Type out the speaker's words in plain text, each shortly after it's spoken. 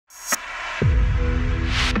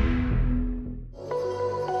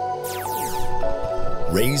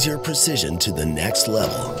Raise your precision to the next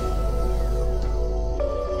level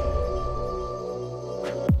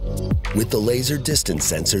with the Laser Distance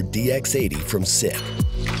Sensor Dx80 from SICK.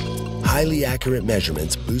 Highly accurate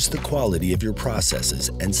measurements boost the quality of your processes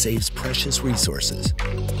and saves precious resources.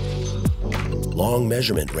 Long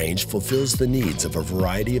measurement range fulfills the needs of a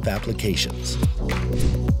variety of applications.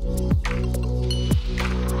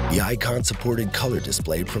 The icon-supported color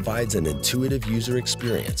display provides an intuitive user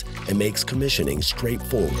experience and makes commissioning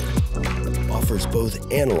straightforward. Offers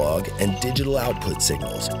both analog and digital output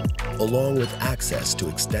signals, along with access to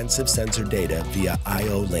extensive sensor data via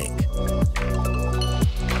I/O link.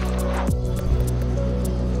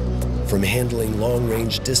 From handling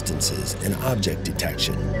long-range distances and object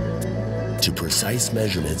detection, to precise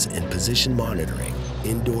measurements and position monitoring,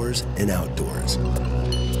 indoors and outdoors.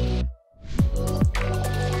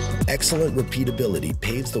 Excellent repeatability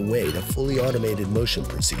paves the way to fully automated motion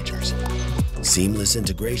procedures. Seamless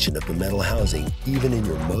integration of the metal housing even in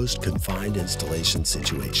your most confined installation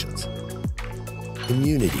situations.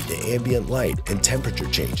 Immunity to ambient light and temperature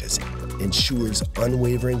changes ensures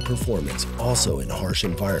unwavering performance also in harsh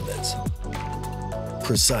environments.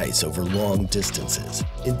 Precise over long distances,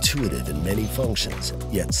 intuitive in many functions,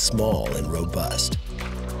 yet small and robust.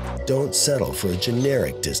 Don't settle for a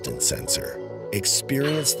generic distance sensor.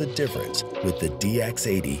 Experience the difference with the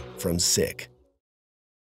Dx80 from SICK.